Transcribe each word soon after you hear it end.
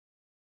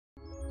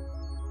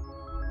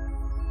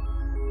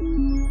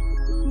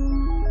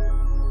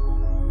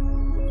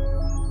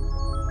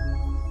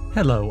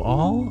Hello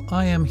all,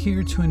 I am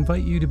here to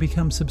invite you to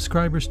become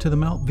subscribers to The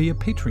Melt via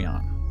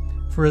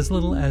Patreon. For as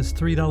little as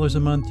 $3 a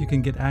month, you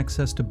can get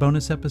access to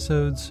bonus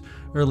episodes,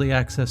 early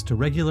access to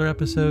regular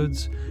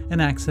episodes,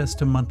 and access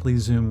to monthly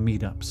Zoom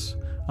meetups,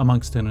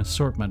 amongst an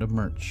assortment of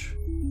merch.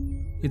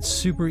 It's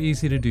super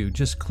easy to do.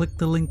 Just click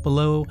the link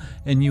below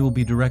and you will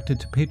be directed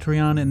to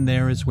Patreon, and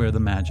there is where the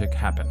magic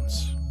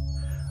happens.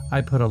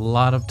 I put a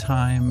lot of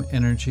time,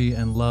 energy,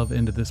 and love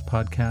into this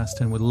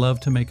podcast and would love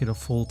to make it a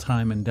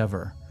full-time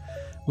endeavor.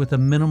 With a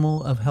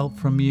minimal of help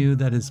from you,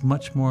 that is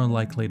much more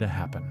likely to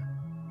happen.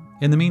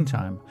 In the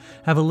meantime,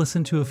 have a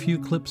listen to a few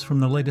clips from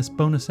the latest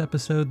bonus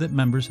episode that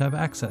members have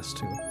access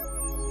to.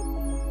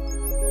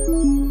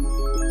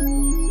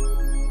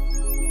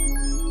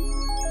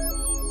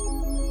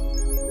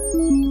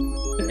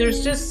 But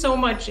there's just so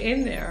much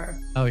in there.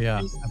 Oh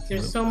yeah,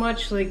 there's so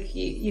much, like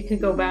you can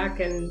go back,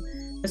 and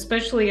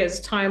especially as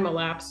time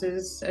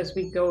elapses, as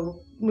we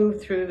move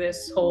through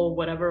this whole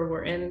whatever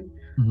we're in,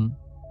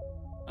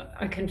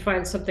 I can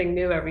find something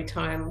new every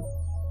time.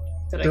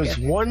 There's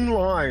one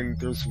line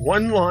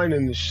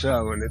in the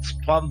show, and it's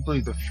probably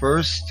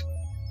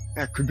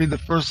it could be the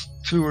first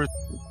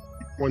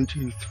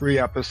three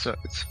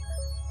episodes.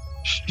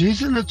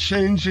 She's in a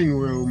changing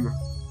room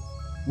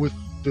with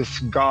this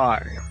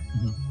guy,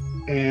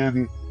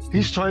 and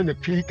he's trying to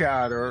peek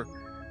at her,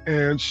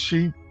 and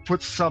she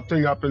puts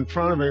something up in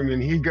front of him,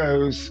 and he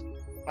goes,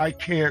 "I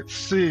can't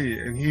see,"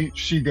 and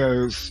she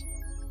goes,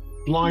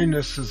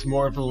 "Blindness is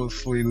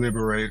marvelously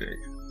liberating."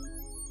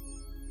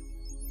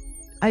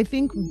 I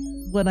think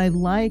what I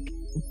like,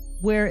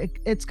 where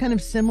it's kind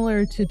of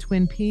similar to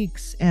Twin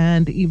Peaks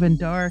and even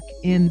Dark,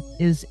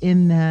 is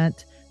in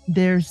that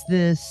there's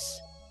this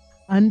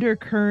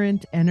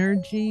undercurrent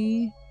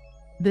energy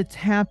that's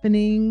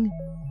happening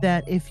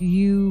that if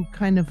you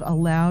kind of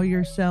allow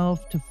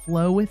yourself to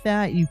flow with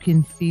that, you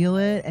can feel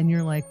it, and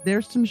you're like,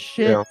 there's some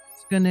shit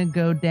that's gonna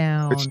go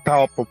down. It's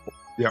palpable,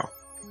 yeah.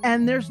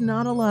 And there's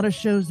not a lot of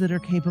shows that are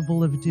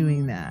capable of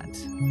doing that.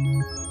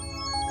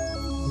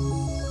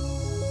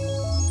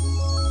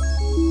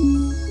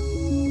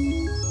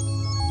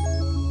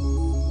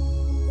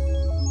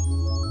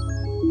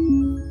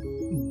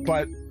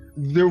 But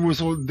there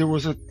was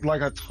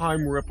like a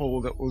time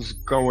ripple that was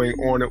going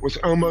on. It was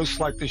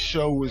almost like the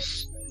show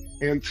was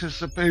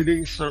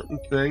anticipating certain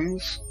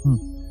things,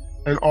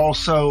 and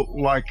also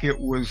like it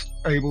was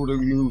able to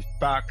move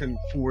back and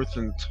forth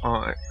in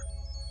time.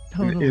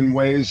 Totally. In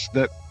ways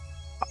that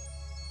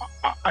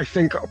I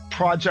think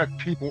project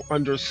people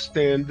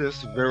understand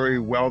this very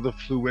well, the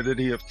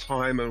fluidity of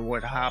time and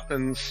what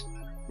happens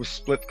with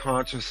split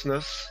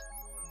consciousness.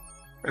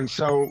 And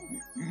so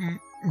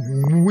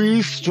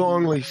we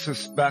strongly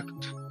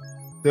suspect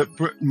that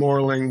Britt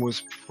Morling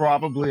was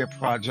probably a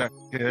project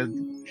kid,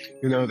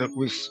 that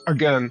was,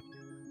 again,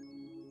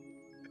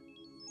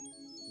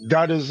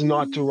 that is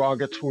not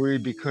derogatory,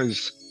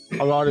 because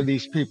a lot of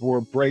these people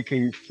were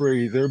breaking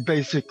free. They're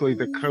basically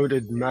the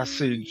coded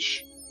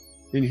message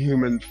in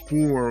human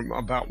form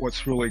about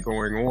what's really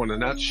going on.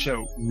 And that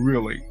show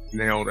really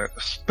nailed it,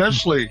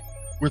 especially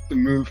with the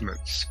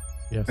movements.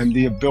 Yes. And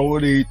the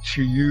ability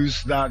to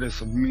use that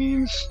as a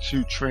means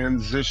to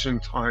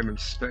transition time and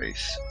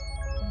space.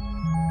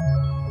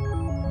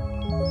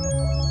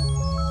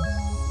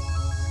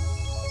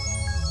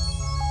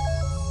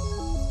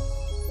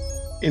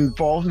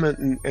 Involvement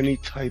in any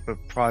type of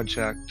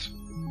project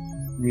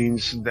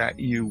means that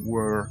you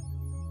were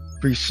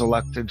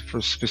pre-selected for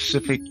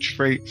specific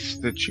traits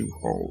that you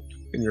hold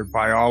in your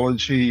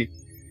biology,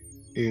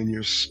 in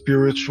your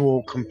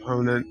spiritual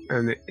component,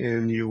 and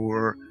in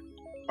your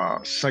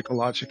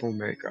psychological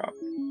makeup.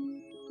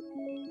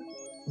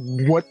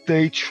 What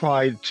they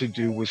tried to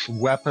do was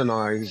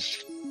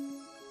weaponize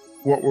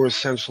what were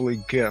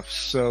essentially gifts.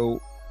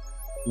 So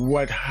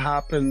what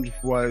happened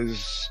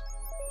was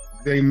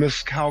they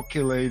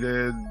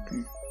miscalculated.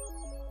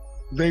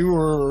 They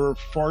were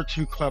far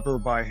too clever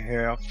by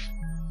half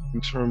in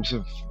terms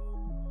of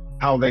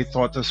how they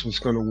thought this was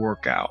going to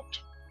work out.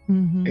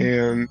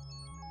 And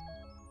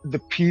the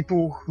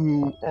people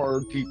who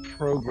are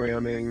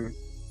deprogramming,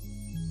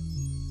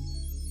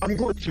 I'm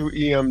going through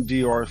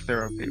EMDR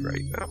therapy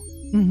right now.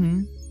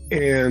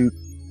 And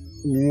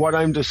what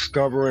I'm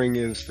discovering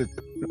is that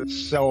the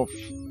self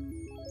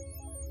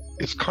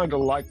is kind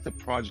of like the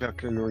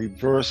project in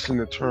reverse, in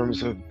the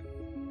terms of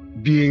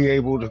being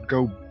able to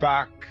go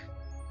back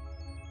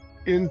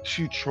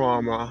into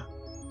trauma,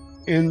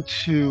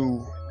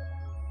 into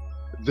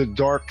the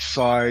dark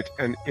side,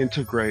 and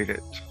integrate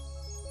it.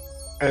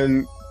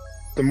 And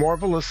the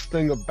marvelous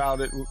thing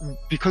about it,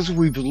 because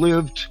we've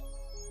lived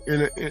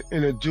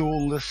in a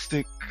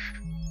dualistic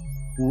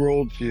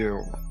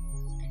worldview,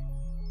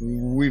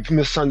 we've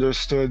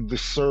misunderstood the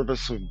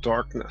service of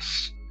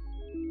darkness.